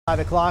5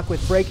 o'clock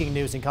with breaking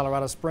news in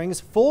Colorado Springs.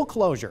 Full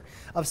closure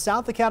of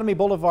South Academy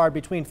Boulevard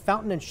between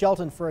Fountain and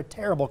Shelton for a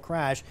terrible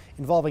crash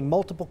involving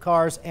multiple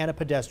cars and a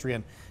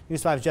pedestrian.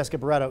 News 5's Jessica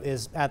Barreto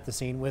is at the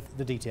scene with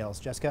the details.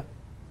 Jessica.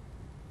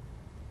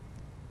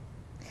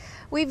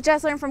 We've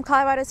just learned from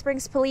Colorado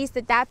Springs police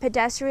that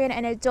pedestrian,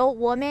 an adult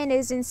woman,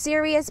 is in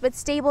serious but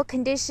stable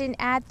condition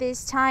at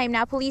this time.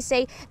 Now, police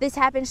say this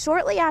happened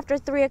shortly after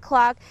 3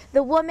 o'clock.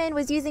 The woman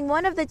was using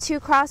one of the two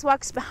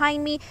crosswalks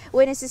behind me.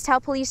 Witnesses tell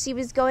police she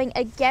was going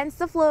against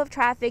the flow of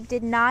traffic,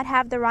 did not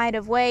have the right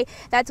of way.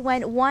 That's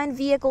when one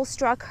vehicle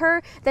struck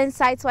her, then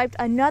sideswiped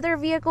another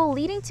vehicle,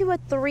 leading to a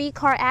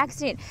 3-car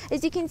accident.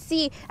 As you can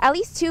see, at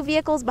least 2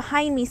 vehicles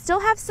behind me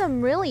still have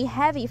some really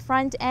heavy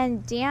front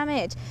end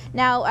damage.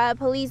 Now,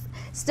 police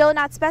still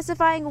not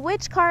specifying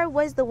which car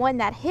was the one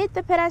that hit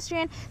the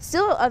pedestrian.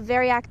 Still a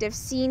very active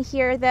scene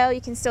here, though.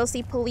 You can still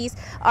see police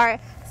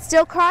are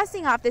still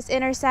crossing off this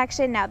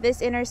intersection. Now,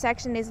 this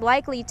intersection is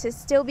likely to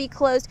still be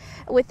closed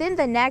within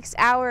the next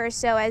hour or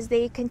so as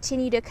they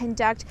continue to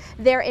conduct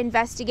their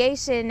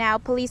investigation. Now,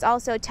 police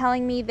also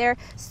telling me they're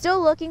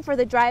still looking for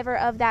the driver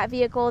of that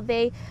vehicle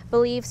they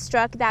believe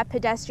struck that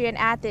pedestrian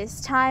at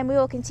this time. We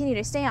will continue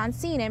to stay on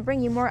scene and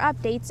bring you more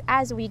updates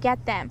as we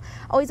get them.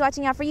 Always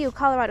watching out for you,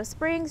 Colorado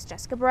Springs.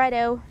 Jessica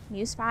Barreto,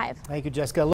 News 5. Thank you, Jessica.